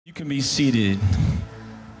You can be seated.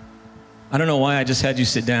 I don't know why I just had you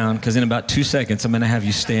sit down, because in about 2 seconds, I'm going to have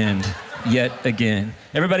you stand yet again.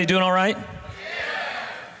 Everybody doing all right?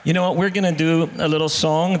 You know what? We're going to do a little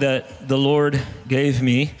song that the Lord gave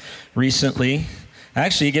me recently.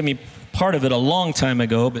 Actually, He gave me part of it a long time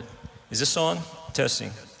ago, but is this on? Testing.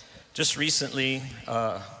 Just recently,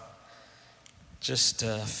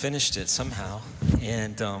 finished it somehow.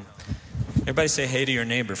 And everybody say hey to your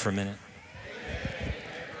neighbor for a minute.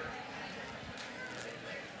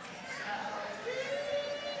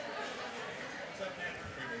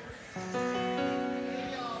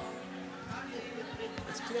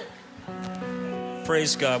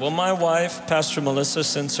 Praise God. Well, my wife, Pastor Melissa,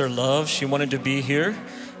 sends her love. She wanted to be here.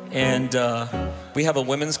 And we have a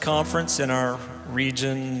women's conference in our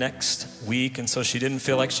region next week. And so she didn't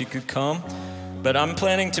feel like she could come. But I'm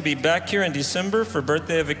planning to be back here in December for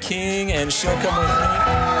Birthday of a King. And she'll come with me.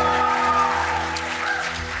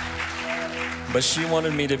 But she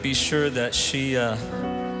wanted me to be sure that she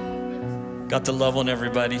got to love on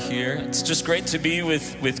everybody here. It's just great to be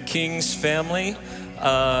with King's family.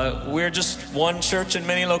 We're just one church in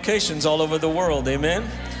many locations all over the world, amen?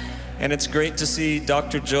 And it's great to see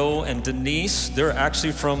Dr. Joe and Denise. They're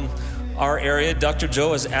actually from our area. Dr.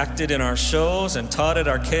 Joe has acted in our shows and taught at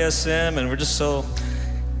our KSM, and we're just so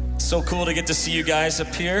cool to get to see you guys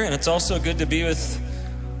up here. And it's also good to be with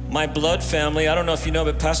my blood family. I don't know if you know,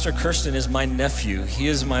 but Pastor Kirsten is my nephew. He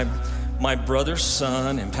is my brother's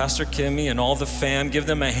son, and Pastor Kimmy and all the fam. Give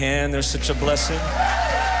them a hand. They're such a blessing.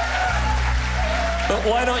 But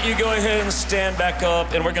why don't you go ahead and stand back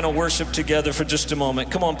up, and we're going to worship together for just a moment.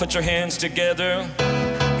 Come on, put your hands together.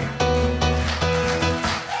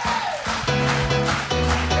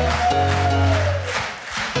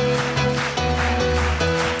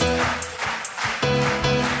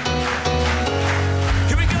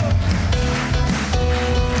 Here we go.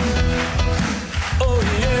 Oh,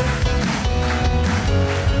 yeah.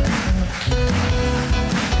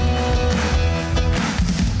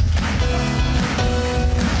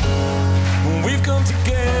 We've come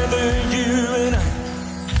together, you and I.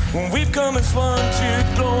 We've come as one to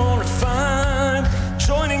glorify,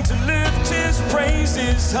 joining to lift His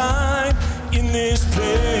praises high in this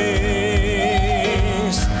place.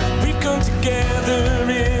 We've come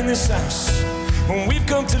together in this house. We've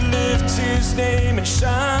come to lift His name and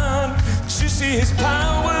shout, to see His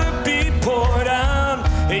power be poured out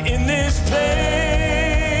in this place.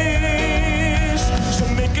 So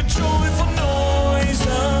make a joyful noise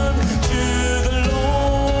unto the Lord.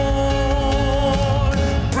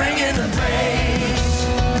 Bring in the praise.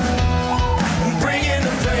 Bring in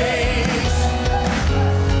the praise.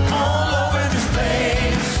 All over this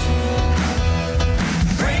place.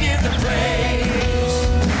 Bring in the praise.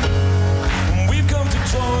 We've come to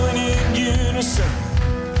join in unison.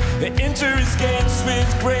 Enter His gates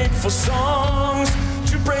with grateful songs,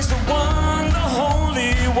 to praise the one, the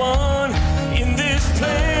Holy One, in this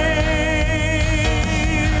place.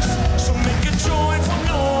 So make a joyful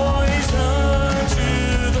noise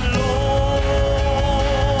unto the Lord.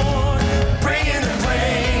 Bring in the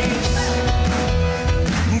praise.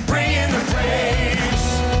 Bring in the praise.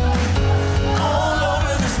 All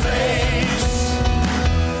over this place.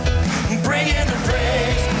 Bring in the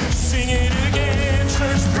praise. Sing it again,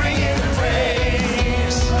 church. Bring in the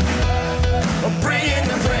praise. Bring in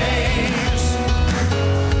the praise.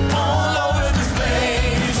 All over this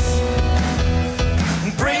place.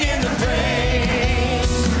 Bring in the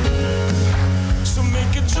praise. So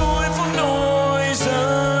make a joyful noise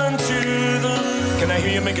unto the... Can I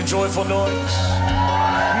hear you make a joyful noise?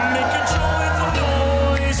 Make a joyful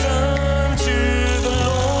noise unto the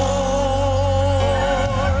Lord.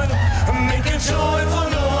 Make a joyful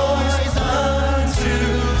noise unto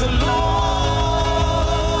the Lord.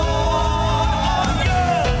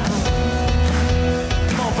 Yeah.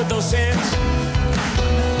 Come on, put those hands.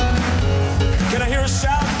 Can I hear a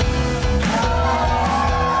shout?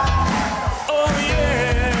 Oh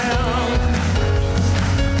yeah.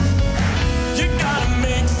 You gotta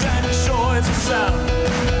make that joyful sound.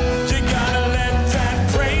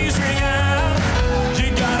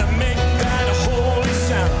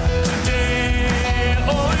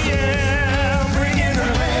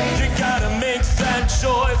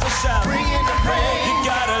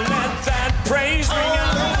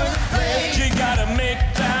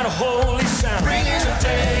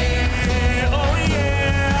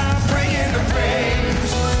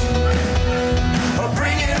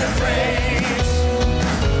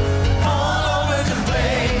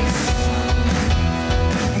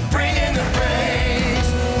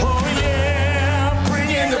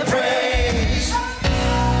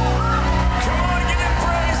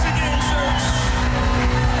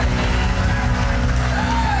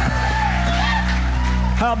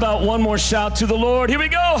 How about one more shout to the Lord? Here we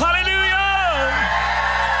go. Hallelujah.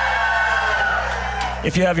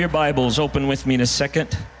 If you have your Bibles, open with me to 2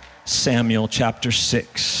 Samuel chapter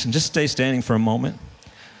 6. And just stay standing for a moment.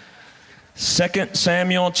 2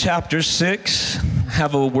 Samuel chapter 6.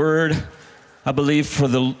 Have a word, I believe,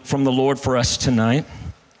 from the Lord for us tonight.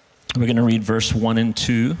 We're going to read verse 1 and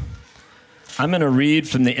 2. I'm going to read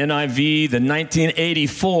from the NIV, the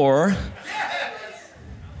 1984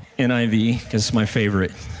 NIV, because it's my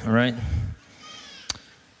favorite, all right? I'll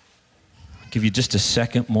give you just a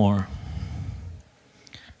second more.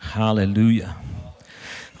 Hallelujah.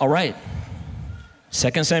 All right.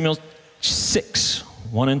 2 Samuel 6,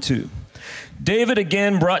 1 and 2. David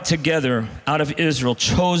again brought together out of Israel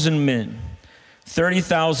chosen men,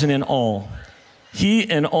 30,000 in all. He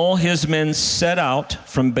and all his men set out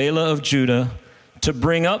from Bela of Judah to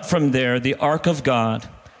bring up from there the ark of God,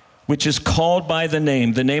 which is called by the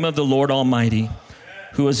name of the Lord Almighty,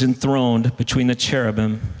 who is enthroned between the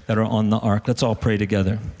cherubim that are on the ark. Let's all pray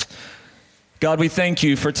together. God, we thank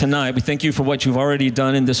you for tonight. We thank you for what you've already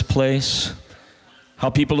done in this place, how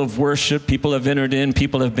people have worshiped, people have entered in,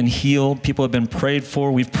 people have been healed, people have been prayed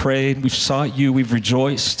for. We've prayed, we've sought you, we've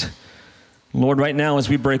rejoiced. Lord, right now as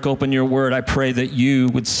we break open your word, I pray that you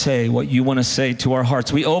would say what you want to say to our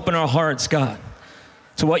hearts. We open our hearts, God,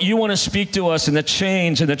 to what you want to speak to us and the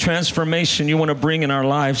change and the transformation you want to bring in our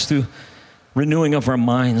lives through renewing of our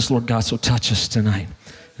minds, Lord God. So touch us tonight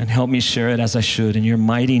and help me share it as I should. In your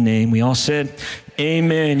mighty name, we all said,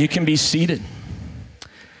 amen. You can be seated.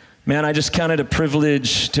 Man, I just count it a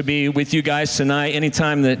privilege to be with you guys tonight.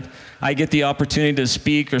 Anytime that I get the opportunity to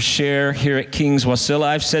speak or share here at King's Wasilla,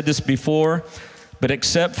 I've said this before, but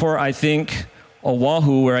except for, I think,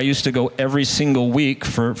 Oahu, where I used to go every single week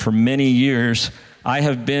for many years, I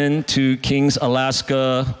have been to King's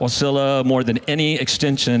Alaska, Wasilla, more than any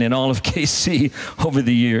extension in all of KC over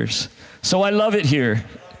the years. So I love it here,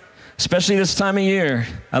 especially this time of year.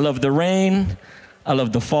 I love the rain. I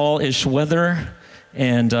love the fall-ish weather.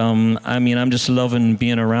 And I'm just loving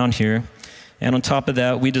being around here. And on top of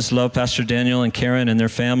that, we just love Pastor Daniel and Karen and their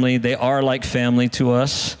family. They are like family to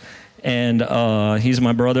us. And he's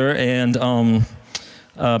my brother. And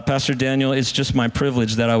Pastor Daniel, it's just my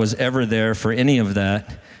privilege that I was ever there for any of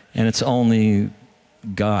that. And it's only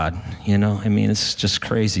God, you know? I mean, it's just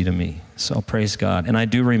crazy to me. So praise God. And I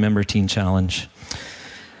do remember Teen Challenge.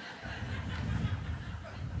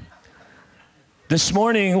 This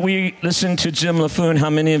morning, we listened to Jim LaFoon. How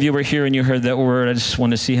many of you were here and you heard that word? I just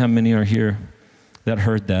want to see how many are here that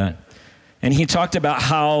heard that. And he talked about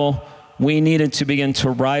how we needed to begin to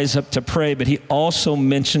rise up to pray, but he also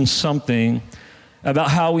mentioned something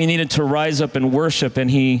about how we needed to rise up and worship.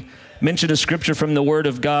 And he mentioned a scripture from the Word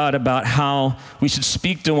of God about how we should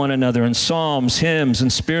speak to one another in psalms, hymns,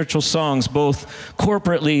 and spiritual songs, both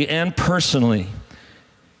corporately and personally.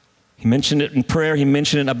 He mentioned it in prayer. He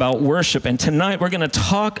mentioned it about worship. And tonight we're going to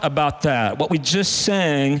talk about that. What we just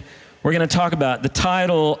sang, we're going to talk about. The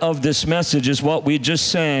title of this message is what we just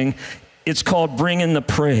sang. It's called Bring in the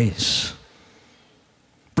Praise.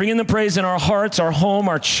 Bring in the praise in our hearts, our home,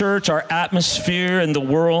 our church, our atmosphere, and the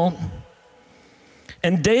world.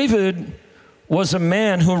 And David was a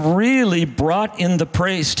man who really brought in the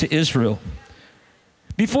praise to Israel.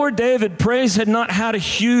 Before David, praise had not had a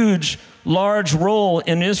huge, large role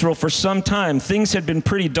in Israel for some time. Things had been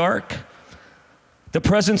pretty dark. The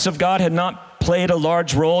presence of God had not played a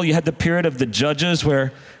large role. You had the period of the judges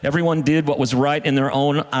where everyone did what was right in their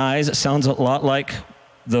own eyes. It sounds a lot like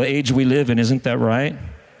the age we live in, isn't that right?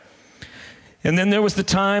 And then there was the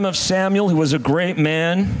time of Samuel, who was a great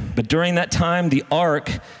man. But during that time, the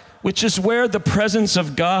ark, which is where the presence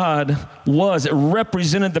of God was, it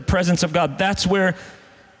represented the presence of God. That's where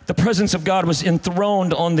the presence of God was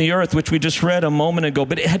enthroned on the earth, which we just read a moment ago,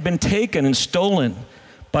 but it had been taken and stolen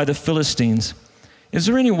by the Philistines. Is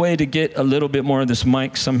there any way to get a little bit more of this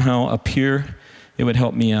mic somehow up here? It would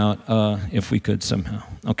help me out if we could somehow,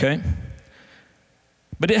 okay?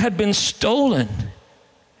 But it had been stolen.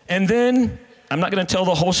 And then, I'm not going to tell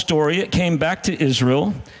the whole story. It came back to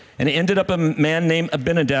Israel, and it ended up a man named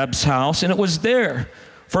Abinadab's house, and it was there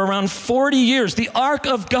for around 40 years. The ark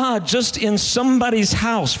of God just in somebody's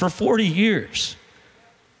house for 40 years.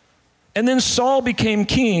 And then Saul became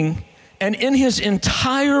king, and in his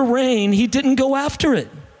entire reign, he didn't go after it.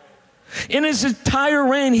 In his entire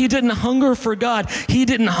reign, he didn't hunger for God. He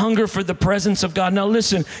didn't hunger for the presence of God. Now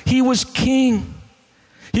listen, he was king.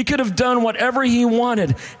 He could have done whatever he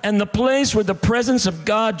wanted, and the place where the presence of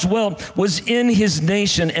God dwelt was in his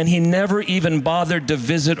nation, and he never even bothered to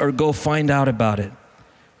visit or go find out about it.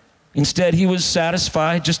 Instead, he was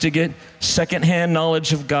satisfied just to get secondhand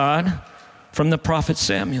knowledge of God from the prophet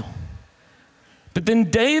Samuel. But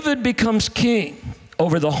then David becomes king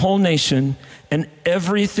over the whole nation, and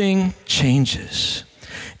everything changes.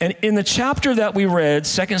 And in the chapter that we read,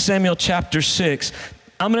 2 Samuel chapter 6,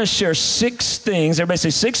 I'm going to share 6 things. Everybody say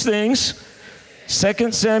 6 things.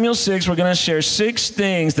 2 Samuel 6, we're going to share 6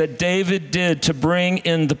 things that David did to bring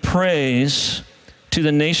in the praise to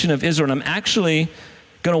the nation of Israel. And I'm actually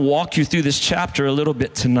going to walk you through this chapter a little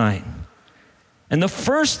bit tonight. And the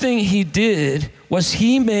first thing he did was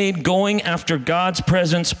he made going after God's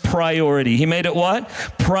presence priority. He made it what?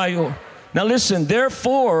 Now listen,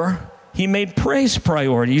 therefore, he made praise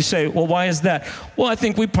priority. You say, well, why is that? Well, I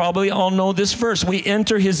think we probably all know this verse. We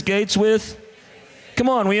enter his gates with, come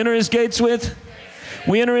on, we enter his gates with,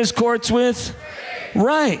 we enter his courts with,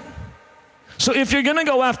 right. So if you're going to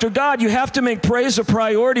go after God, you have to make praise a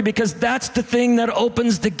priority because that's the thing that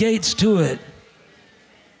opens the gates to it.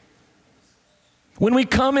 When we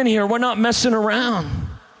come in here, we're not messing around.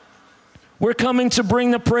 We're coming to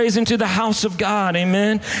bring the praise into the house of God,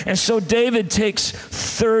 amen? And so David takes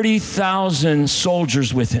 30,000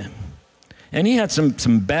 soldiers with him. And he had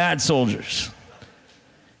some bad soldiers.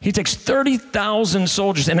 He takes 30,000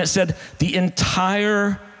 soldiers, and it said the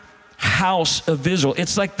entire house of Israel.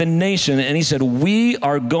 It's like the nation. And he said, we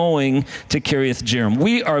are going to Kiriath Jearim.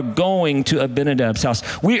 We are going to Abinadab's house.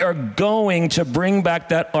 We are going to bring back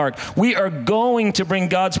that ark. We are going to bring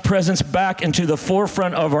God's presence back into the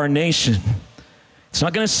forefront of our nation. It's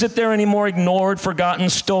not going to sit there anymore, ignored, forgotten,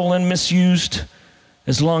 stolen, misused.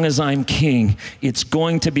 As long as I'm king, it's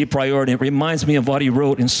going to be priority. It reminds me of what he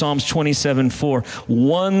wrote in Psalms 27:4.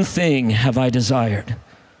 One thing have I desired,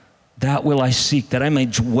 that will I seek, that I may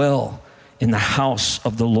dwell in the house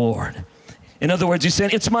of the Lord. In other words, he's saying,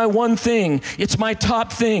 it's my one thing. It's my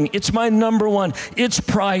top thing. It's my number one. It's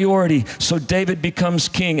priority. So David becomes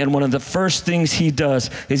king, and one of the first things he does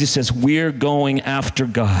is he says, we're going after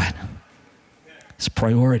God. It's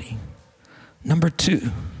priority. Number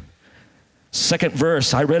 2, second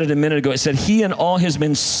verse, I read it a minute ago. It said, he and all his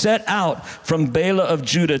men set out from Bela of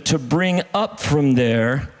Judah to bring up from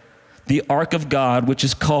there the ark of God, which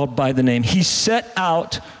is called by the name. He set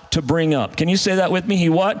out to bring up. Can you say that with me? He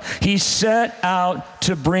what? He set out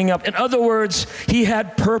to bring up. In other words, he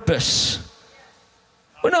had purpose.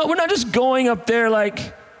 We're not just going up there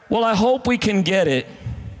like, well, I hope we can get it.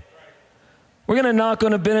 We're going to knock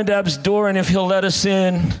on Abinadab's door, and if he'll let us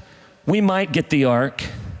in, we might get the ark.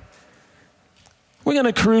 We're going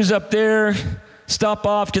to cruise up there, stop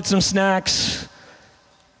off, get some snacks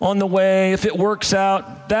on the way. If it works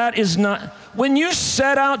out, that is not. When you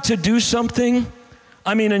set out to do something,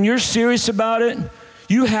 and you're serious about it,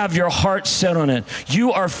 you have your heart set on it.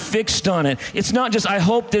 You are fixed on it. It's not just, I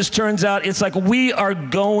hope this turns out. It's like, we are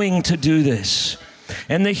going to do this.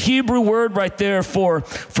 And the Hebrew word right there for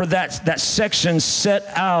that section, set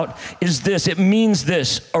out, is this. It means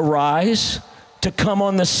this: arise, to come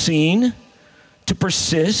on the scene, to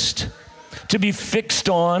persist, to be fixed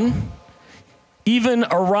on, even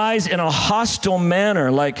arise in a hostile manner,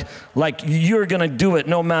 like you're going to do it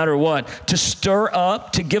no matter what, to stir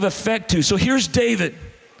up, to give effect to. So here's David.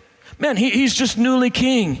 Man, he's just newly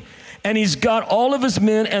king. And he's got all of his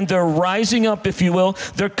men, and they're rising up, if you will.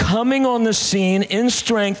 They're coming on the scene in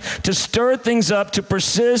strength to stir things up, to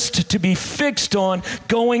persist, to be fixed on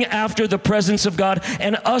going after the presence of God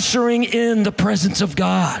and ushering in the presence of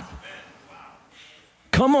God.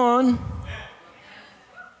 Come on.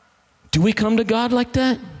 Do we come to God like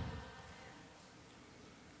that?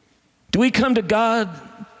 Do we come to God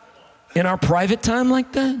in our private time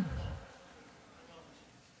like that?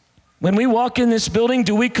 When we walk in this building,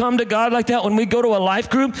 do we come to God like that? When we go to a life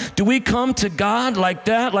group, do we come to God like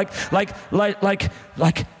that? Like,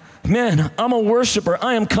 man, I'm a worshiper.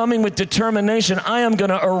 I am coming with determination. I am going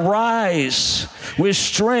to arise with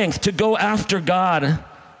strength to go after God.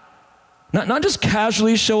 Not just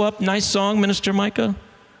casually show up. Nice song, Minister Micah.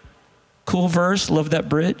 Cool verse. Love that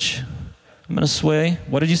bridge. I'm going to sway.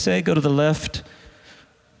 What did you say? Go to the left.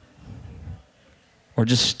 Or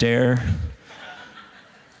just stare.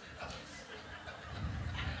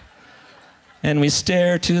 And we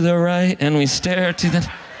stare to the right, and we stare to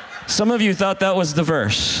the... Some of you thought that was the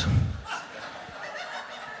verse.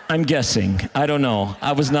 I'm guessing. I don't know.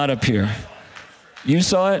 I was not up here. You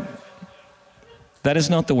saw it? That is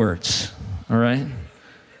not the words, all right?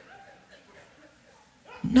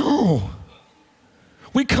 No.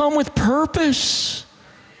 We come with purpose.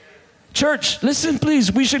 Church, listen,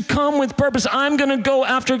 please. We should come with purpose. I'm going to go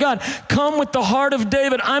after God. Come with the heart of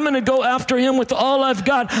David. I'm going to go after him with all I've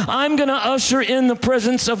got. I'm going to usher in the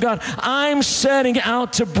presence of God. I'm setting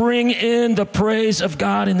out to bring in the praise of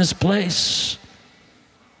God in this place.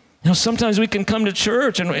 You know, sometimes we can come to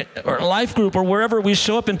church or a life group or wherever we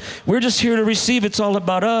show up and we're just here to receive. It's all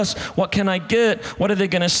about us. What can I get? What are they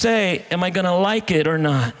going to say? Am I going to like it or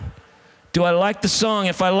not? Do I like the song?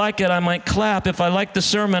 If I like it, I might clap. If I like the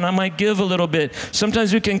sermon, I might give a little bit.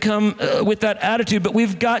 Sometimes we can come with that attitude, but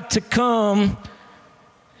we've got to come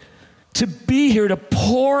to be here to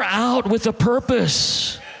pour out with a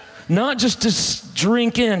purpose, not just to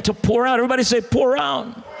drink in, to pour out. Everybody say, pour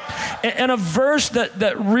out. And a verse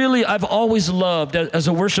that really I've always loved as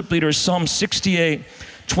a worship leader is Psalm 68,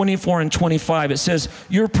 24 and 25. It says,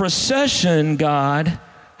 your procession, God,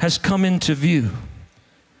 has come into view.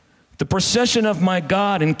 The procession of my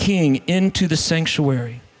God and King into the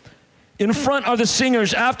sanctuary. In front are the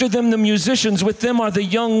singers, after them the musicians, with them are the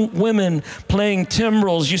young women playing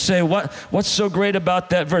timbrels. You say, what's so great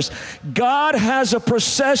about that verse? God has a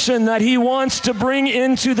procession that he wants to bring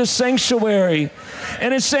into the sanctuary.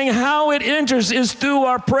 And it's saying how it enters is through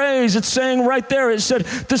our praise. It's saying right there, it said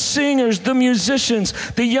the singers, the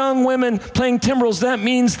musicians, the young women playing timbrels. That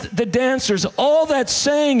means the dancers. All that's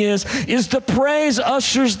saying is the praise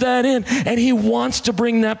ushers that in. And he wants to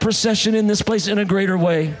bring that procession in this place in a greater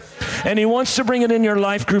way. And he wants to bring it in your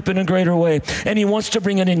life group in a greater way. And he wants to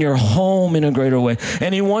bring it in your home in a greater way.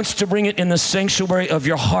 And he wants to bring it in the sanctuary of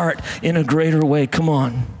your heart in a greater way. Come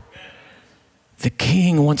on. The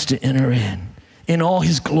King wants to enter in all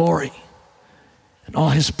his glory and all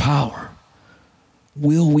his power.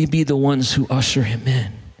 Will we be the ones who usher him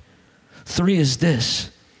in? 3 is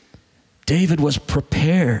this. David was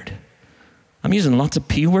prepared. I'm using lots of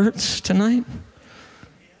P words tonight.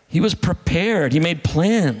 He was prepared. He made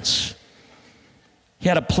plans. He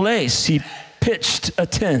had a place. He pitched a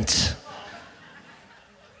tent.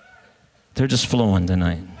 They're just flowing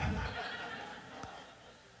tonight.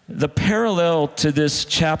 The parallel to this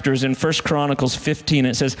chapter is in 1 Chronicles 15.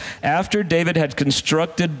 It says, after David had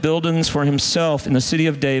constructed buildings for himself in the city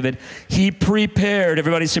of David, he prepared,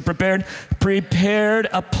 everybody say prepared, prepared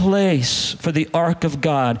a place for the ark of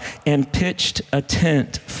God and pitched a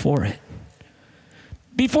tent for it.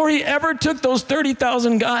 Before he ever took those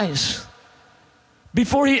 30,000 guys,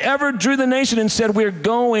 before he ever drew the nation and said, we're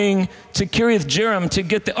going to Kiriath Jearim to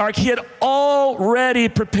get the ark, he had already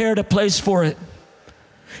prepared a place for it.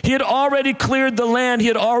 He had already cleared the land. He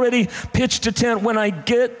had already pitched a tent. When I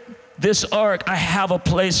get this ark, I have a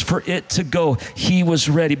place for it to go. He was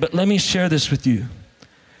ready. But let me share this with you.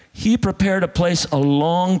 He prepared a place a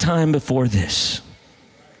long time before this.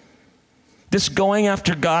 This going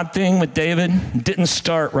after God thing with David didn't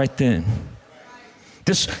start right then.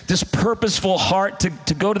 This purposeful heart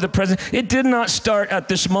to go to the presence, it did not start at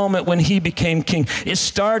this moment when he became king. It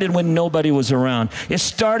started when nobody was around. It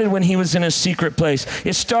started when he was in a secret place.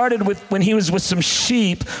 It started when he was with some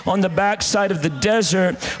sheep on the backside of the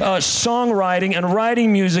desert, songwriting and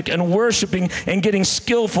writing music and worshiping and getting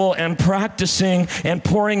skillful and practicing and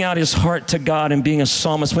pouring out his heart to God and being a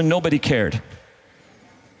psalmist when nobody cared.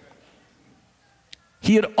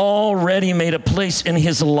 He had already made a place in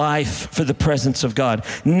his life for the presence of God.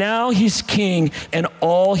 Now he's king, and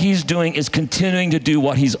all he's doing is continuing to do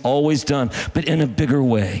what he's always done, but in a bigger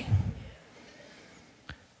way.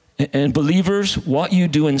 And believers, what you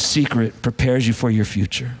do in secret prepares you for your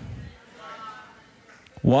future.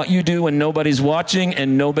 What you do when nobody's watching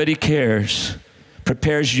and nobody cares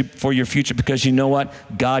prepares you for your future, because you know what?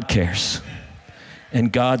 God cares. And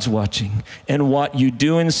God's watching. And what you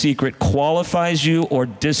do in secret qualifies you or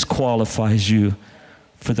disqualifies you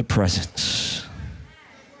for the presence.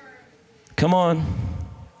 Come on.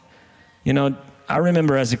 You know, I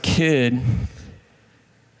remember as a kid,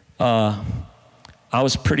 I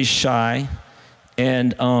was pretty shy.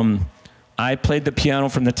 And I played the piano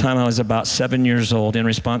from the time I was about 7 years old, in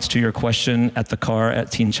response to your question at the car at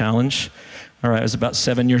Teen Challenge. All right, I was about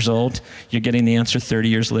 7 years old. You're getting the answer 30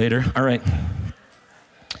 years later. All right.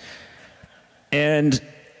 And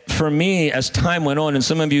for me, as time went on, and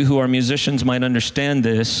some of you who are musicians might understand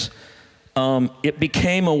this, it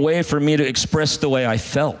became a way for me to express the way I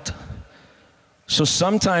felt. So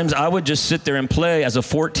sometimes I would just sit there and play as a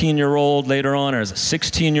 14-year-old later on, or as a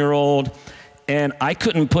 16-year-old, and I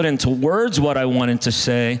couldn't put into words what I wanted to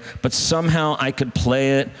say, but somehow I could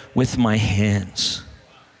play it with my hands.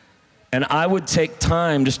 And I would take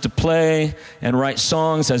time just to play and write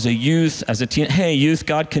songs as a youth, as a teen. Hey, youth,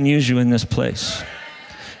 God can use you in this place.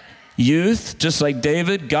 Youth, just like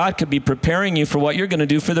David, God could be preparing you for what you're going to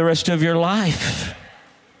do for the rest of your life.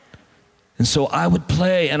 And so I would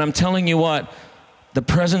play, and I'm telling you what, the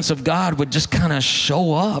presence of God would just kind of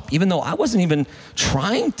show up, even though I wasn't even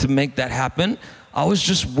trying to make that happen. I was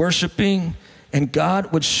just worshiping and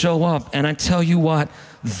God would show up. And I tell you what,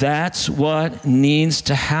 that's what needs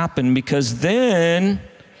to happen, because then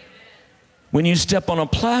when you step on a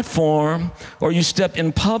platform or you step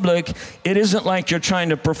in public, it isn't like you're trying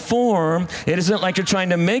to perform. It isn't like you're trying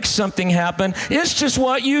to make something happen. It's just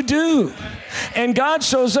what you do. And God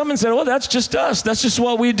shows up and said, well, that's just us. That's just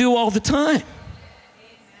what we do all the time.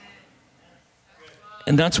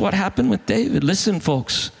 And that's what happened with David. Listen,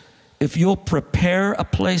 folks, if you'll prepare a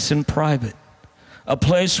place in private, a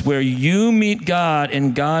place where you meet God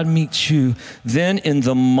and God meets you, then in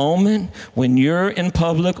the moment when you're in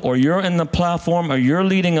public or you're in the platform or you're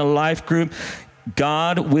leading a life group,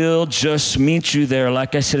 God will just meet you there,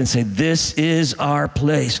 like I said, and say, this is our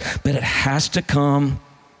place. But it has to come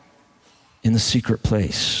in the secret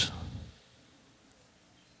place.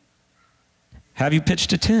 Have you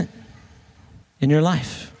pitched a tent in your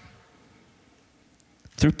life?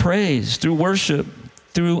 Through praise, through worship,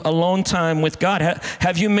 through alone time with God.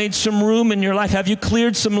 Have you made some room in your life? Have you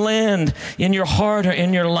cleared some land in your heart or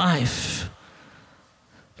in your life?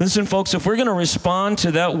 Listen, folks, if we're going to respond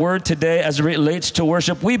to that word today as it relates to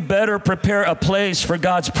worship, we better prepare a place for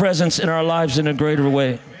God's presence in our lives in a greater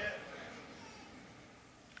way.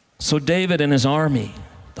 So David and his army,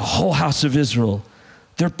 the whole house of Israel,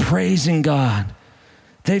 they're praising God.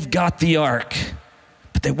 They've got the ark,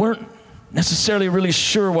 but they weren't necessarily really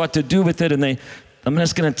sure what to do with it, and I'm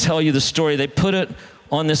just going to tell you the story. They put it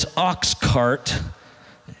on this ox cart.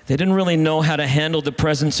 They didn't really know how to handle the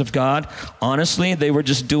presence of God. Honestly, they were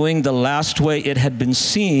just doing the last way it had been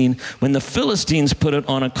seen when the Philistines put it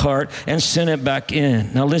on a cart and sent it back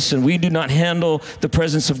in. Now listen, we do not handle the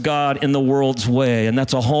presence of God in the world's way, and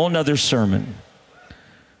that's a whole nother sermon.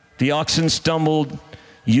 The oxen stumbled.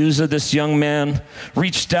 Uzzah, this young man,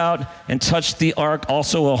 reached out and touched the ark,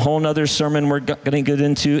 also a whole nother sermon we're going to get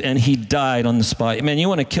into, and he died on the spot. Man, you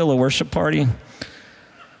want to kill a worship party?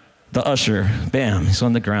 The usher, bam, he's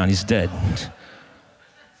on the ground, he's dead.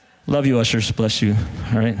 Love you, ushers, bless you,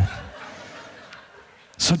 all right?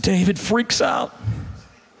 So David freaks out.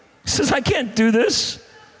 He says, I can't do this.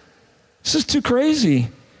 This is too crazy.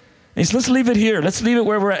 And he says, let's leave it here. Let's leave it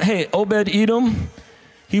where we're at. Hey, Obed-Edom,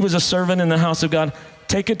 he was a servant in the house of God.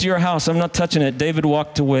 Take it to your house. I'm not touching it. David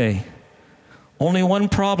walked away. Only one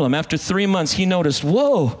problem. After 3 months, he noticed,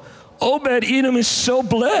 whoa, Obed-Edom is so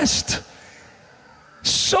blessed.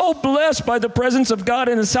 So blessed by the presence of God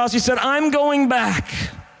in his house. He said, I'm going back.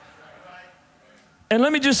 And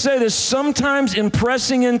let me just say this, sometimes in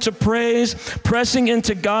pressing into praise, pressing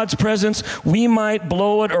into God's presence, we might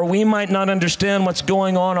blow it or we might not understand what's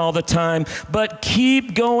going on all the time, but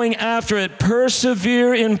keep going after it.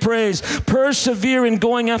 Persevere in praise. Persevere in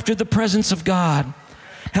going after the presence of God.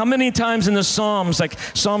 How many times in the Psalms, like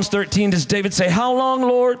Psalms 13, does David say, how long,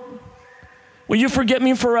 Lord? Will you forget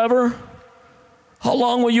me forever? How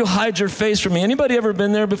long will you hide your face from me? Anybody ever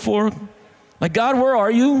been there before? Like, God, where are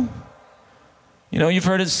you? You know, you've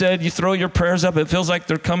heard it said, you throw your prayers up, it feels like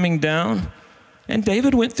they're coming down. And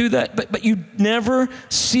David went through that, but you never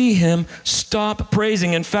see him stop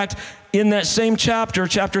praising. In fact, in that same chapter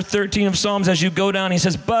 13 of Psalms, as you go down, he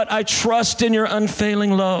says, but I trust in your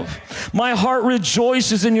unfailing love. My heart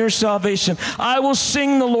rejoices in your salvation. I will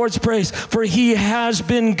sing the Lord's praise, for he has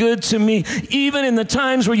been good to me. Even in the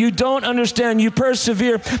times where you don't understand, you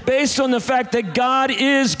persevere based on the fact that God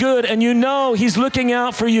is good, and you know he's looking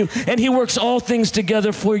out for you, and he works all things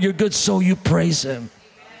together for your good, so you praise him.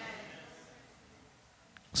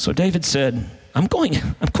 So David said, I'm going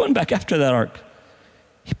back after that ark.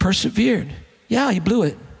 He persevered. Yeah, he blew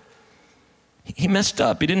it. He messed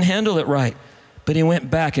up. He didn't handle it right. But he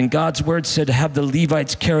went back, and God's word said to have the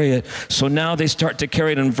Levites carry it. So now they start to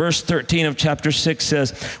carry it. And verse 13 of chapter 6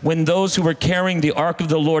 says, when those who were carrying the ark of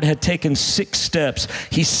the Lord had taken 6 steps,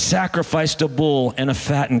 he sacrificed a bull and a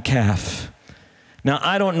fattened calf. Now,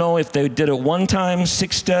 I don't know if they did it one time,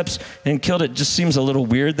 6 steps, and killed it. Just seems a little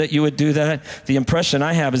weird that you would do that. The impression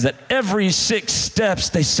I have is that every 6 steps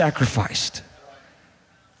they sacrificed.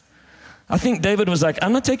 I think David was like,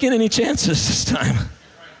 I'm not taking any chances this time.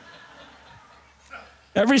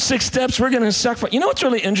 Every 6 steps we're going to sacrifice. You know what's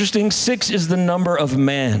really interesting? 6 is the number of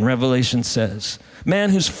man, Revelation says.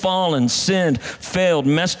 Man who's fallen, sinned, failed,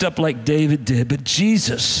 messed up like David did. But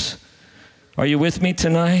Jesus, are you with me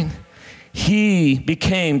tonight? He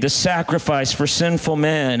became the sacrifice for sinful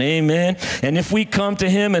man, amen? And if we come to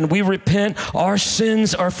him and we repent, our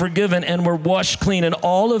sins are forgiven and we're washed clean. And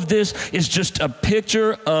all of this is just a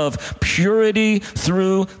picture of purity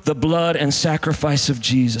through the blood and sacrifice of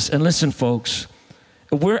Jesus. And listen, folks,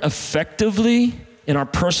 we're effectively in our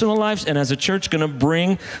personal lives and as a church going to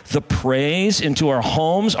bring the praise into our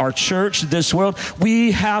homes, our church, this world,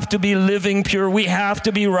 we have to be living pure. We have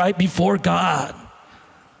to be right before God.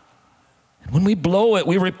 And when we blow it,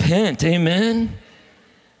 we repent. Amen.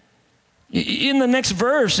 In the next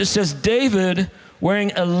verse, it says, David,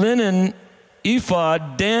 wearing a linen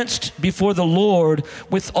ephod, danced before the Lord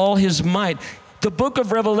with all his might. The book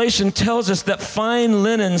of Revelation tells us that fine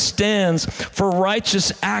linen stands for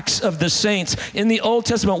righteous acts of the saints. In the Old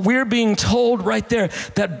Testament, we're being told right there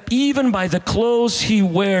that even by the clothes he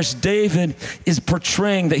wears, David is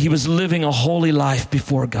portraying that he was living a holy life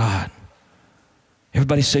before God.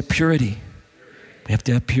 Everybody say purity. We have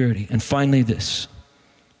to have purity. And finally this,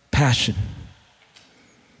 passion.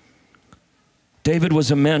 David was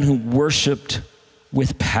a man who worshiped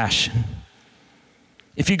with passion.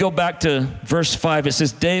 If you go back to verse 5, it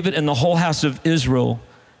says, David and the whole house of Israel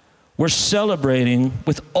were celebrating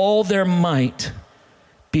with all their might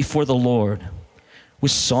before the Lord,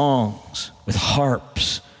 with songs, with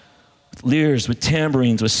harps, with lyres, with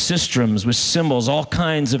tambourines, with sistrums, with cymbals, all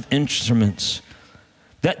kinds of instruments.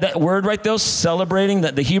 That word right there, celebrating,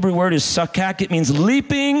 that the Hebrew word is sakak. It means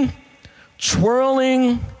leaping,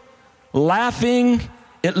 twirling, laughing.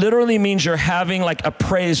 It literally means you're having like a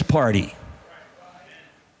praise party.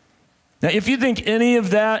 Now, if you think any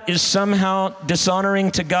of that is somehow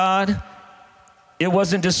dishonoring to God, it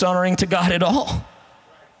wasn't dishonoring to God at all.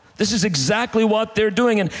 This is exactly what they're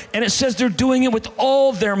doing. And it says they're doing it with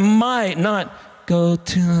all their might, not go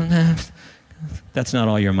to the left. That's not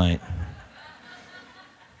all your might.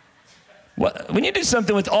 When you do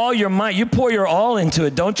something with all your might, you pour your all into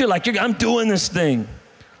it, don't you? Like, I'm doing this thing.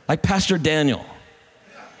 Like Pastor Daniel,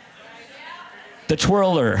 the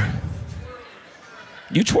twirler.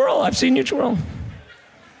 You twirl. I've seen you twirl.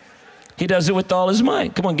 He does it with all his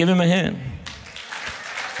might. Come on, give him a hand.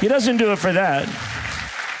 He doesn't do it for that.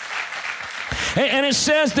 And it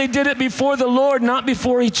says they did it before the Lord, not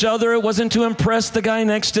before each other. It wasn't to impress the guy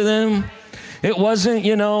next to them. It wasn't,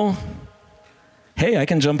 hey, I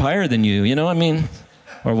can jump higher than you,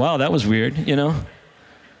 or wow, that was weird,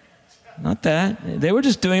 Not that. They were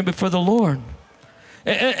just doing it before the Lord.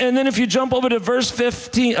 And then if you jump over to verse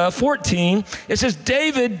 14, it says,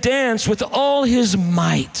 David danced with all his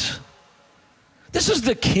might. This is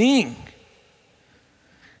the king.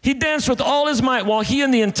 He danced with all his might while he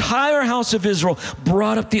and the entire house of Israel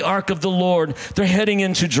brought up the ark of the Lord. They're heading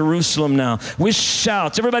into Jerusalem now with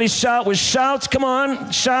shouts. Everybody shout with shouts. Come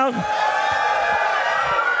on, shout.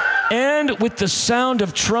 And with the sound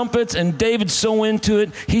of trumpets, and David's so into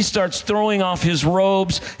it, he starts throwing off his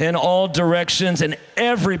robes in all directions, and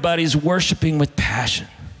everybody's worshiping with passion.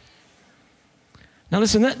 Now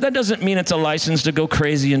listen, that doesn't mean it's a license to go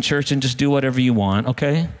crazy in church and just do whatever you want,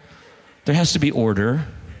 okay? There has to be order,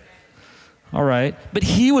 all right? But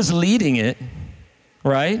he was leading it,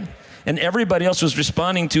 right? And everybody else was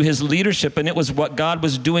responding to his leadership, and it was what God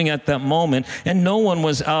was doing at that moment, and no one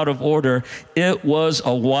was out of order. It was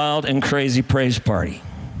a wild and crazy praise party.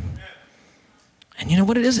 And you know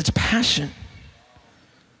what it is? It's passion.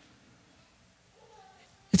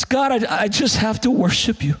 It's God, I just have to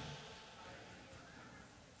worship you.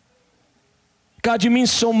 God, you mean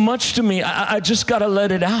so much to me. I just got to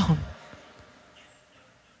let it out.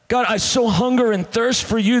 God, I so hunger and thirst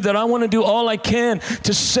for you that I want to do all I can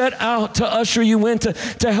to set out to usher you in,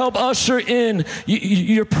 to help usher in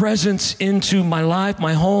your presence into my life,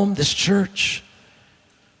 my home, this church.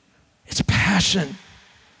 It's passion.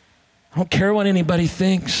 I don't care what anybody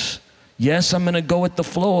thinks. Yes, I'm going to go with the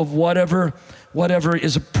flow of whatever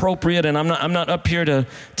is appropriate, and I'm not up here to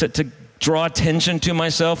draw attention to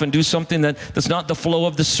myself and do something that's not the flow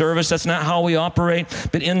of the service. That's not how we operate.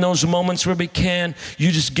 But in those moments where we can,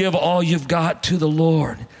 you just give all you've got to the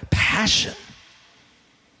Lord. Passion.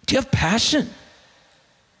 Do you have passion?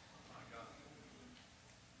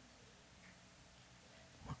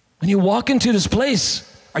 When you walk into this place,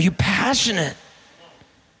 are you passionate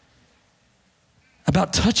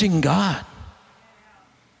about touching God?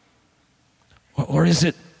 Or is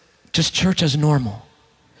it just church as normal?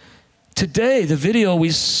 Today, the video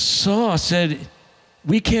we saw said,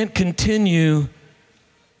 we can't continue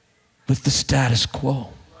with the status quo.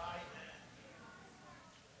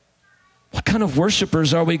 What kind of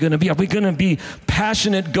worshipers are we going to be? Are we going to be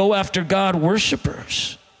passionate, go after God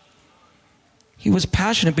worshipers? He was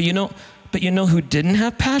passionate, but you know who didn't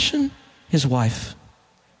have passion? His wife.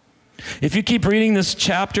 If you keep reading this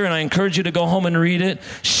chapter, and I encourage you to go home and read it,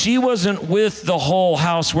 she wasn't with the whole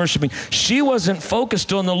house worshiping. She wasn't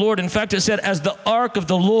focused on the Lord. In fact, it said, as the ark of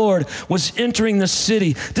the Lord was entering the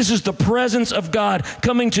city, this is the presence of God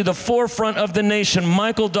coming to the forefront of the nation.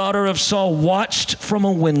 Michal, daughter of Saul, watched from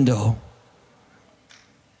a window.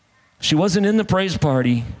 She wasn't in the praise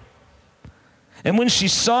party. And when she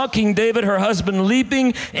saw King David, her husband,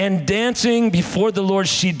 leaping and dancing before the Lord,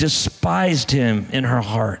 she despised him in her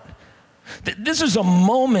heart. This is a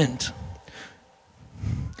moment.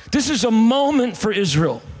 This is a moment for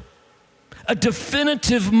Israel, a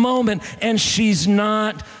definitive moment, and she's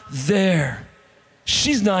not there.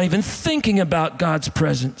 She's not even thinking about God's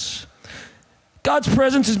presence. God's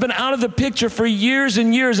presence has been out of the picture for years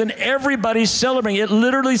and years, and everybody's celebrating. It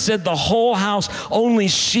literally said the whole house, only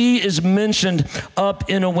she is mentioned up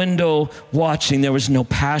in a window watching. There was no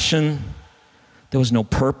passion. There was no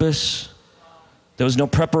purpose. There was no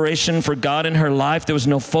preparation for God in her life. There was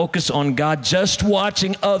no focus on God, just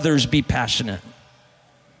watching others be passionate.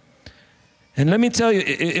 And let me tell you,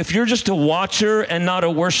 if you're just a watcher and not a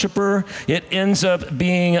worshiper, it ends up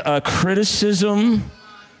being a criticism.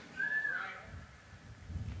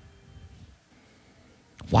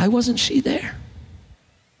 Why wasn't she there?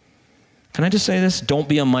 Can I just say this? Don't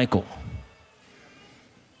be a Michal.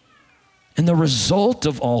 And the result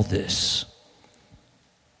of all this,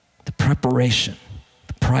 the preparation,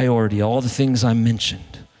 the priority, all the things I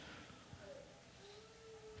mentioned,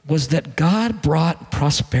 was that God brought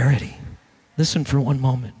prosperity. Listen for one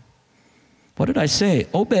moment. What did I say?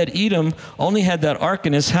 Obed-Edom only had that ark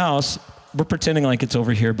in his house. We're pretending like it's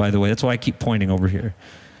over here, by the way. That's why I keep pointing over here.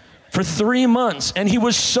 For 3 months. And he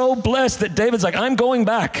was so blessed that David's like, I'm going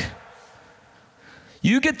back.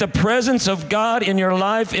 You get the presence of God in your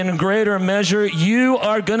life in greater measure, you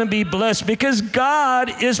are going to be blessed because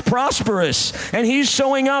God is prosperous and he's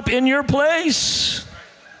showing up in your place.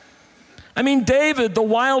 I mean, David, the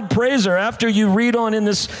wild praiser, after you read on in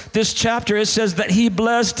this chapter, it says that he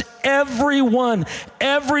blessed everyone,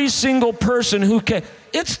 every single person who came.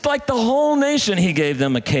 It's like the whole nation. He gave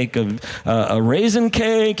them a cake of a raisin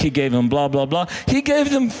cake. He gave them blah, blah, blah. He gave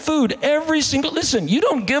them food. Every single, listen, you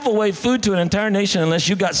don't give away food to an entire nation unless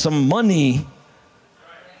you got some money.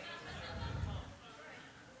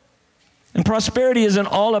 And prosperity isn't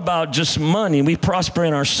all about just money. We prosper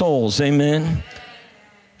in our souls, amen?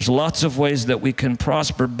 There's lots of ways that we can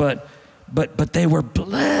prosper, but they were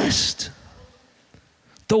blessed.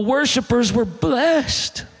 The worshipers were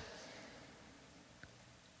blessed.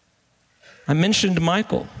 I mentioned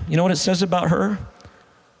Michal. You know what it says about her?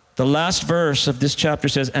 The last verse of this chapter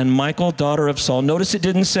says, and Michal, daughter of Saul. Notice it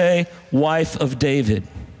didn't say wife of David.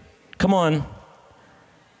 Come on.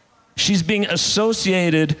 She's being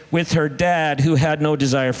associated with her dad who had no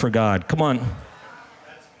desire for God. Come on.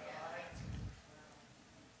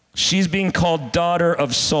 She's being called daughter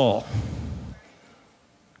of Saul,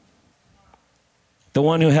 the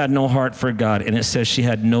one who had no heart for God. And it says she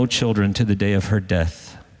had no children to the day of her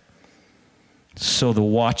death. So the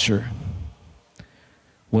watcher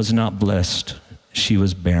was not blessed. She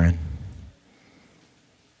was barren.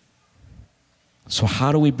 So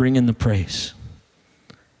how do we bring in the praise?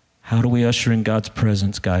 How do we usher in God's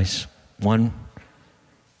presence, guys? One,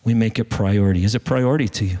 we make it priority. Is it priority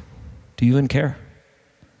to you? Do you even care?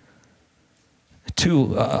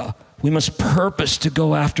 Two, we must purpose to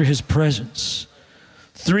go after his presence.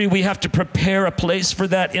 Three, we have to prepare a place for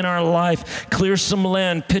that in our life. Clear some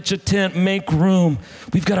land, pitch a tent, make room.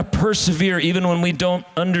 We've got to persevere even when we don't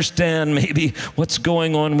understand maybe what's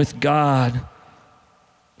going on with God.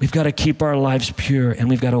 We've got to keep our lives pure and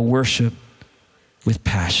we've got to worship with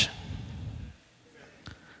passion.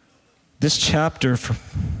 This chapter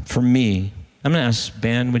for me, I'm going to ask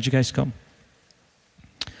band, would you guys come?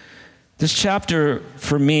 This chapter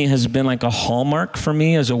for me has been like a hallmark for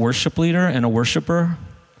me as a worship leader and a worshiper.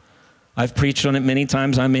 I've preached on it many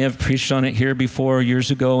times. I may have preached on it here before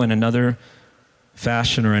years ago in another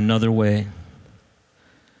fashion or another way.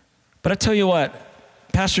 But I tell you what,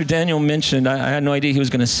 Pastor Daniel mentioned, I had no idea he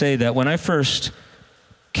was going to say that. When I first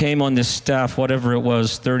came on this staff, whatever it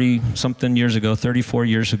was, 30-something years ago, 34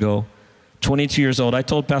 years ago, 22 years old, I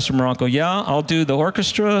told Pastor Morocco, yeah, I'll do the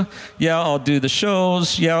orchestra, yeah, I'll do the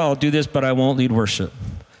shows, yeah, I'll do this, but I won't lead worship.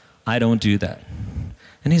 I don't do that.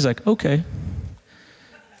 And he's like, okay.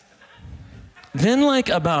 Then like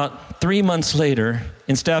about 3 months later,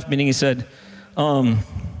 in staff meeting, he said, you're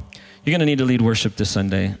going to need to lead worship this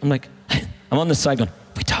Sunday. I'm like, I'm on the side going,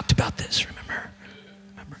 we talked about this, remember?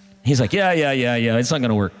 He's like, yeah, it's not going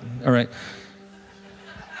to work. All right.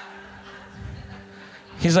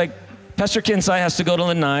 He's like, Pastor Kinsai has to go to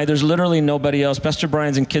Lanai. There's literally nobody else. Pastor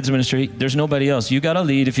Brian's in kids ministry. There's nobody else. You got to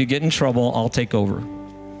lead. If you get in trouble, I'll take over.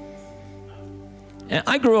 And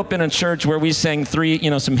I grew up in a church where we sang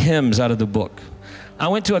some hymns out of the book. I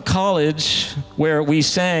went to a college where we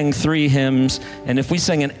sang 3 hymns, and if we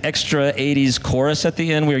sang an extra 80s chorus at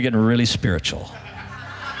the end, we were getting really spiritual.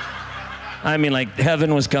 I mean, like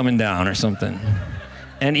heaven was coming down or something.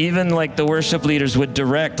 And even like the worship leaders would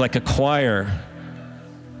direct like a choir,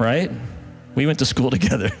 right? We went to school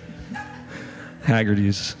together.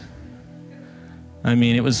 Haggerty's. I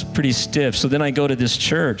mean, it was pretty stiff. So then I go to this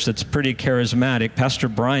church that's pretty charismatic. Pastor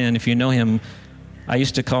Brian, if you know him, I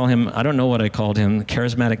used to call him, I don't know what I called him,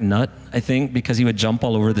 charismatic nut, I think, because he would jump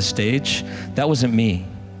all over the stage. That wasn't me.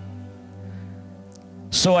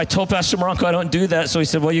 So I told Pastor Moronco I don't do that. So he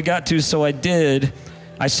said, well, you got to. So I did.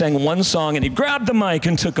 I sang one song and he grabbed the mic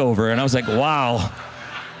and took over. And I was like, wow.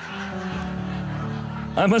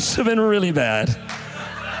 I must have been really bad.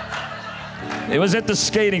 It was at the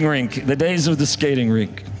skating rink, the days of the skating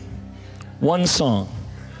rink. One song.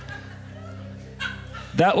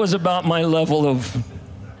 That was about my level of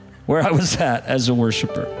where I was at as a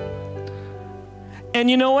worshiper.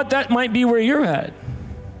 And you know what? That might be where you're at.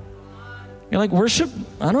 You're like, worship?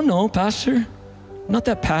 I don't know, Pastor. I'm not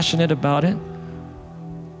that passionate about it.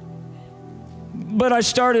 But I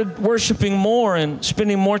started worshiping more and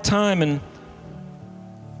spending more time and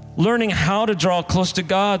learning how to draw close to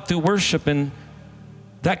God through worship. And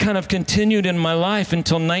that kind of continued in my life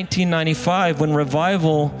until 1995 when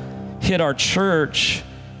revival hit our church.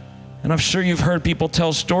 And I'm sure you've heard people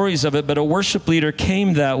tell stories of it, but a worship leader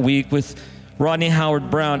came that week with Rodney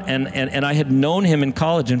Howard Brown, and I had known him in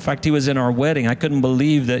college. In fact, he was in our wedding. I couldn't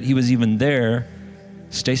believe that he was even there.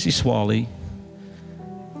 Stacy Swally.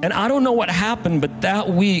 And I don't know what happened, but that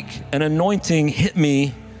week, an anointing hit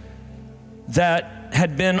me that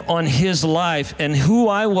had been on his life, and who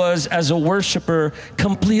I was as a worshiper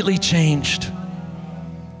completely changed.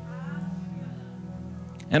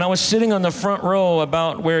 And I was sitting on the front row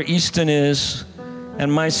about where Easton is, and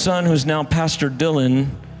my son, who's now Pastor Dylan,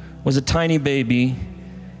 was a tiny baby,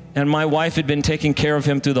 and my wife had been taking care of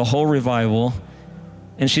him through the whole revival.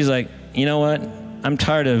 And she's like, you know what? I'm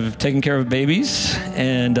tired of taking care of babies.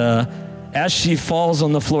 And as she falls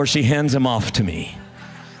on the floor, she hands him off to me.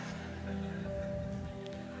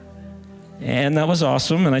 And that was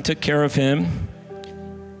awesome, and I took care of him.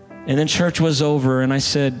 And then church was over, and I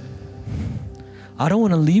said, I don't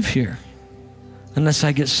want to leave here unless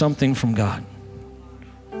I get something from God.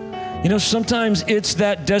 You know, sometimes it's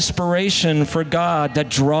that desperation for God that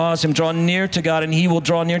draws him. Draw near to God and he will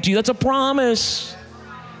draw near to you. That's a promise.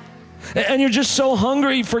 And you're just so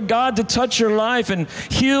hungry for God to touch your life and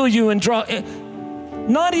heal you and draw.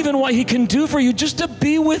 Not even what he can do for you, just to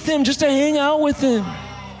be with him, just to hang out with him.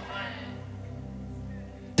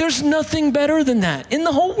 There's nothing better than that in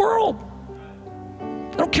the whole world.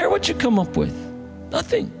 I don't care what you come up with.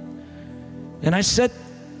 Nothing. And I stood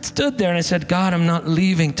there and I said, God, I'm not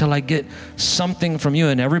leaving till I get something from you.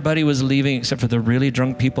 And everybody was leaving except for the really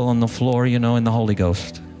drunk people on the floor, you know, in the Holy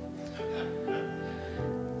Ghost.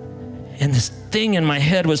 And this thing in my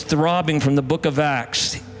head was throbbing from the book of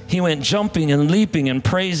Acts. He went jumping and leaping and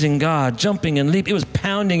praising God, jumping and leaping. It was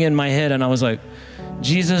pounding in my head, and I was like,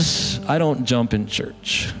 Jesus, I don't jump in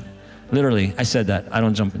church. Literally, I said that. I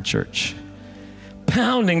don't jump in church.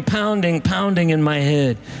 Pounding, pounding, pounding in my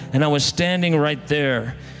head. And I was standing right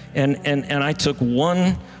there. And I took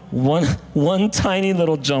one tiny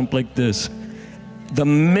little jump like this. The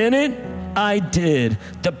minute I did,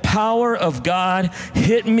 the power of God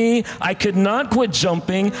hit me. I could not quit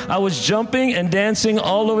jumping. I was jumping and dancing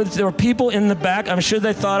all over. There were people in the back. I'm sure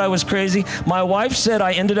they thought I was crazy. My wife said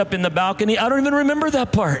I ended up in the balcony. I don't even remember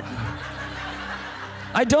that part.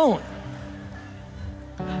 I don't.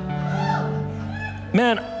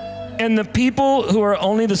 Man, and the people who are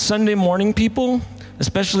only the Sunday morning people,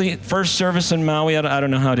 especially first service in Maui, I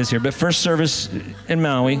don't know how it is here, but first service in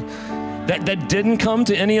Maui, that didn't come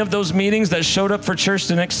to any of those meetings, that showed up for church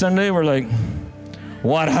the next Sunday, were like,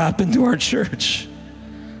 what happened to our church?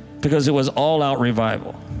 Because it was all out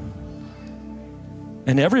revival.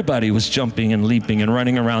 And everybody was jumping and leaping and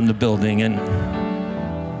running around the building and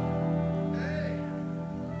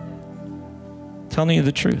telling you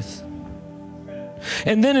the truth.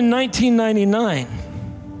 And then in 1999,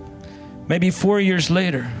 maybe 4 years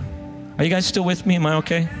later, are you guys still with me? Am I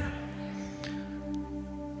okay?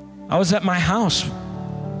 I was at my house,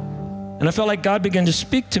 and I felt like God began to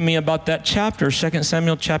speak to me about that chapter, 2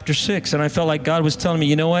 Samuel chapter 6, and I felt like God was telling me,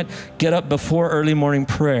 you know what? Get up before early morning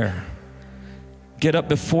prayer. Get up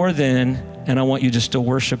before then, and I want you just to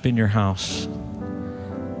worship in your house.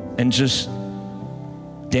 and just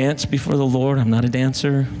dance before the Lord. I'm not a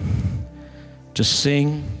dancer. Just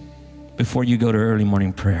sing before you go to early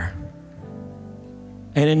morning prayer.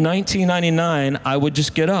 And in 1999, I would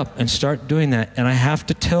just get up and start doing that. And I have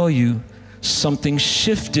to tell you, something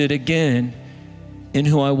shifted again in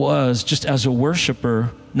who I was just as a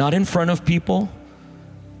worshiper, not in front of people.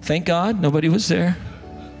 Thank God, nobody was there.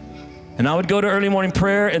 And I would go to early morning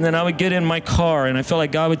prayer, and then I would get in my car, and I felt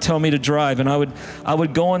like God would tell me to drive. And I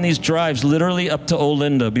would go on these drives literally up to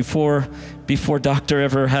Olinda before Doctor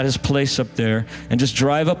ever had his place up there, and just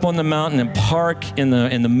drive up on the mountain and park in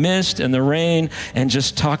the mist and the rain and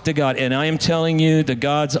just talk to God. And I am telling you the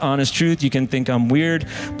God's honest truth. You can think I'm weird,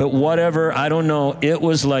 but whatever, I don't know. It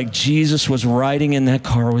was like Jesus was riding in that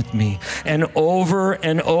car with me. And over,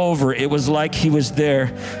 it was like he was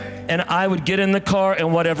there. And I would get in the car,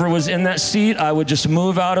 and whatever was in that seat, I would just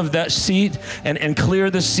move out of that seat and clear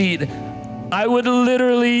the seat. I would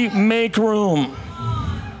literally make room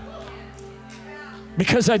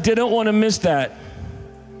because I didn't want to miss that.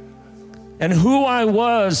 And who I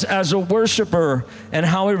was as a worshiper and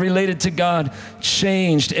how I related to God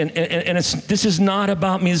changed. And this is not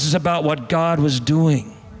about me. This is about what God was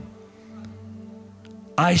doing.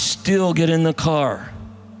 I still get in the car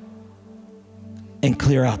and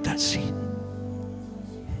clear out that seat.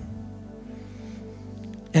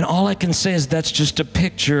 And all I can say is that's just a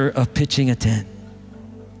picture of pitching a tent.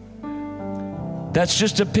 That's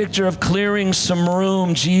just a picture of clearing some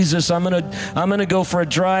room. Jesus, I'm gonna go for a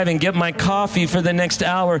drive and get my coffee for the next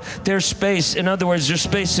hour. There's space. In other words, there's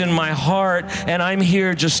space in my heart, and I'm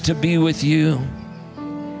here just to be with you.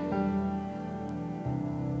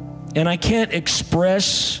 And I can't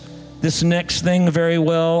express this next thing very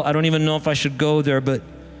well. I don't even know if I should go there, but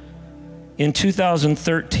in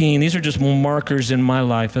 2013, these are just markers in my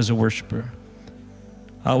life as a worshiper.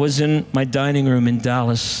 I was in my dining room in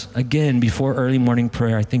Dallas, again, before early morning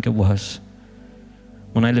prayer, I think it was,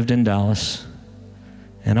 when I lived in Dallas.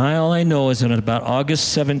 And all I know is that on about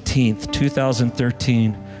August 17th,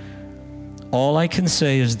 2013, all I can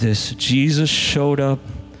say is this: Jesus showed up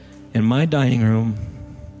in my dining room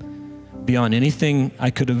beyond anything I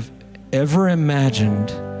could have ever imagined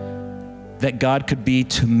that God could be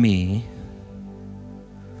to me.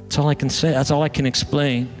 That's all I can say. That's all I can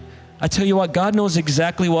explain. I tell you what, God knows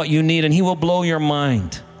exactly what you need, and he will blow your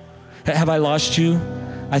mind. Have I lost you?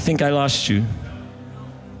 I think I lost you.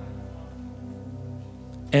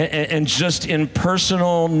 And just in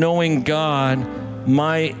personal knowing God,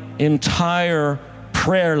 my entire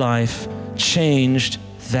prayer life changed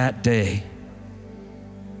that day.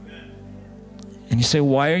 And you say,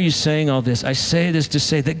 why are you saying all this? I say this to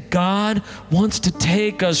say that God wants to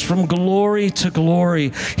take us from glory to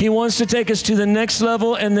glory. He wants to take us to the next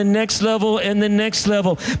level and the next level and the next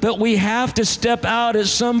level. But we have to step out at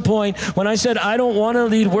some point. When I said, I don't want to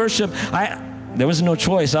lead worship, there was no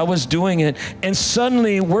choice. I was doing it. And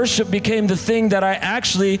suddenly worship became the thing that I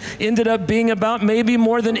actually ended up being about, maybe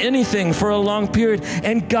more than anything, for a long period.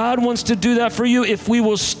 And God wants to do that for you. If we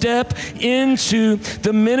will step into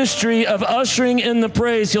the ministry of ushering in the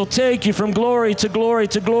praise, he'll take you from glory to glory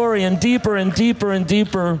to glory, and deeper and deeper and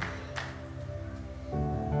deeper.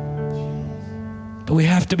 But we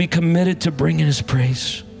have to be committed to bringing his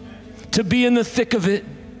praise, to be in the thick of it.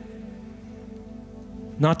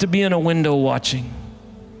 Not to be in a window watching,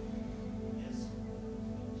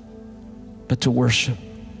 but to worship.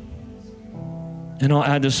 And I'll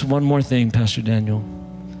add this one more thing, Pastor Daniel.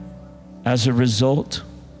 As a result,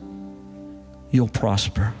 you'll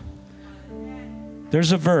prosper.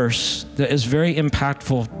 There's a verse that is very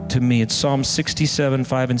impactful to me. It's Psalm 67,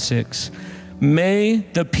 5 and 6. May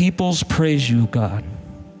the peoples praise you, God.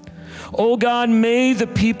 Oh God, may the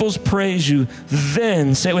peoples praise you.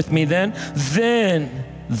 Then, say it with me, then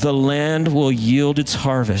the land will yield its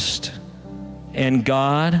harvest, and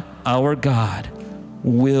God, our God,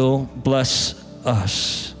 will bless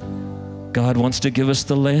us. God wants to give us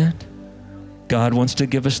the land. God wants to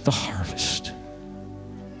give us the harvest.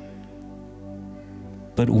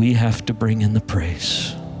 But we have to bring in the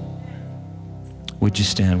praise. Would you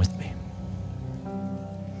stand with me?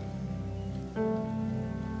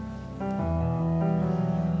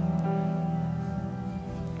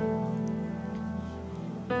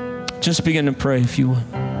 Just begin to pray if you would.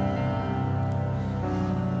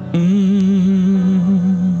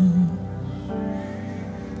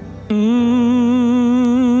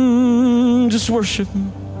 Just worship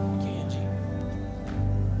him.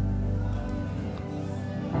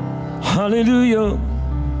 Hallelujah.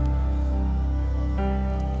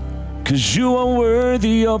 'Cause you are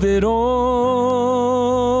worthy of it all.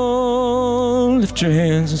 Lift your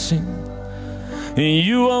hands and sing.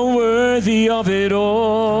 You are worthy of it all,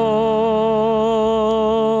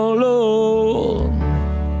 Lord.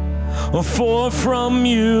 For from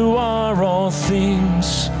you are all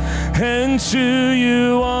things, and to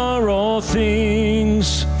you are all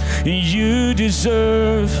things. You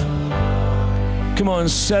deserve. Come on,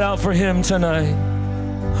 set out for him tonight.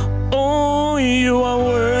 Oh, you are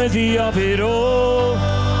worthy of it all.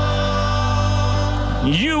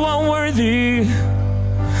 You are worthy.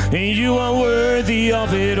 You are worthy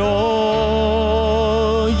of it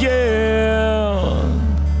all. Yeah.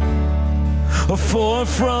 For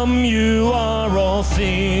from you are all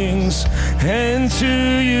things, and to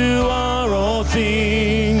you are all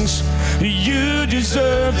things. You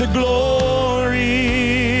deserve the glory.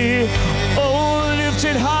 Oh, lift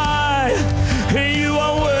it high. You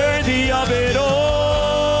are worthy of it all.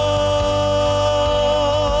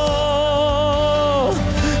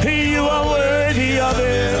 You are worthy of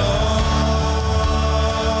it all.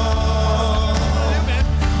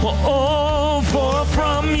 Oh, for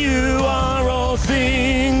from you are all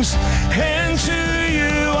things, and to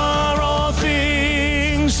you are all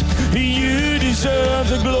things. You deserve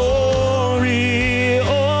the glory.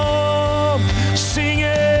 Oh, sing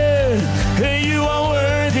it. You are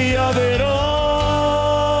worthy of it all.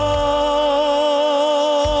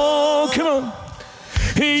 Come on.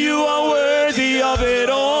 You are worthy of it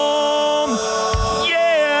all.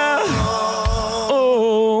 Yeah.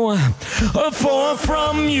 Oh, for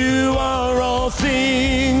from you are all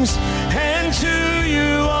things, and to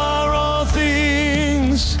you are all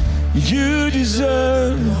things. You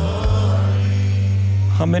deserve.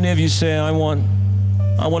 How many of you say, I want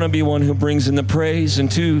to be one who brings in the praise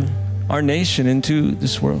into our nation, into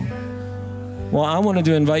this world? Well, I wanted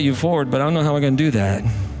to invite you forward, but I don't know how I'm going to do that.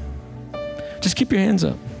 Just keep your hands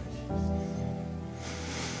up.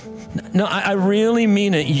 No, I really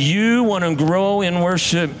mean it. You want to grow in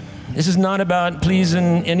worship. This is not about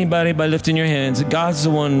pleasing anybody by lifting your hands. God's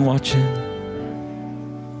the one watching.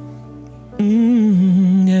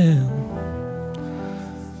 Yeah.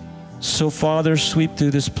 So, Father, sweep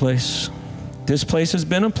through this place. This place has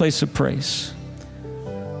been a place of praise.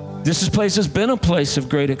 This place has been a place of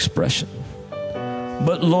great expression.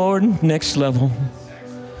 But, Lord, next level.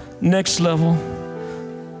 Next level.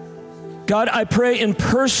 God, I pray in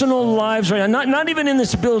personal lives right now, not even in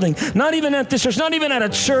this building, not even at this church, not even at a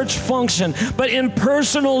church function, but in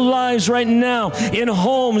personal lives right now, in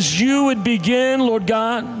homes, you would begin, Lord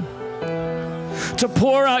God, to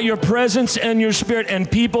pour out your presence and your spirit, and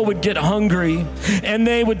people would get hungry and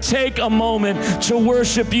they would take a moment to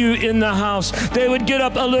worship you in the house. They would get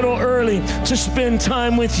up a little early to spend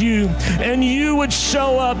time with you, and you would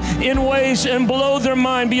show up in ways and blow their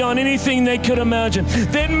mind beyond anything they could imagine.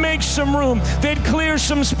 They'd make some room. They'd clear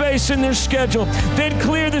some space in their schedule. They'd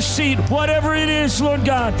clear the seat, whatever it is, Lord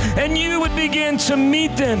God, and you would begin to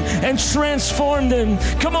meet them and transform them.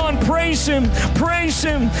 Come on, praise him, praise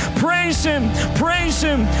him, praise him. Praise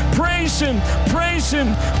him, praise him, praise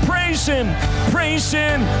him, praise him, praise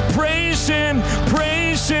him, praise him,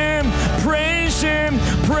 praise him, praise him,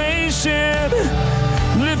 praise him.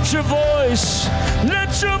 Lift your voice,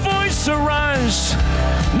 let your voice arise,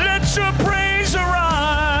 let your praise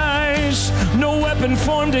arise. No weapon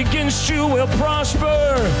formed against you will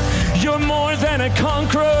prosper. You're more than a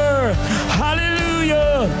conqueror.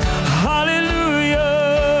 Hallelujah, hallelujah.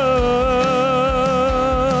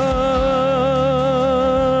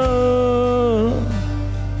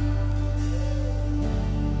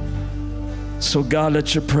 So God,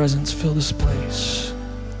 let your presence fill this place.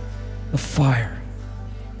 A fire.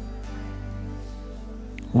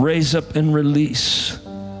 Raise up and release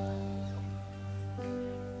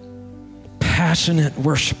passionate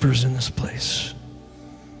worshipers in this place.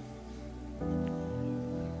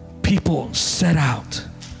 People set out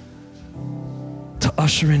to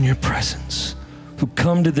usher in your presence, who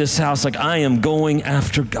come to this house like, I am going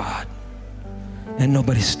after God, and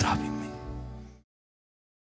nobody's stopping.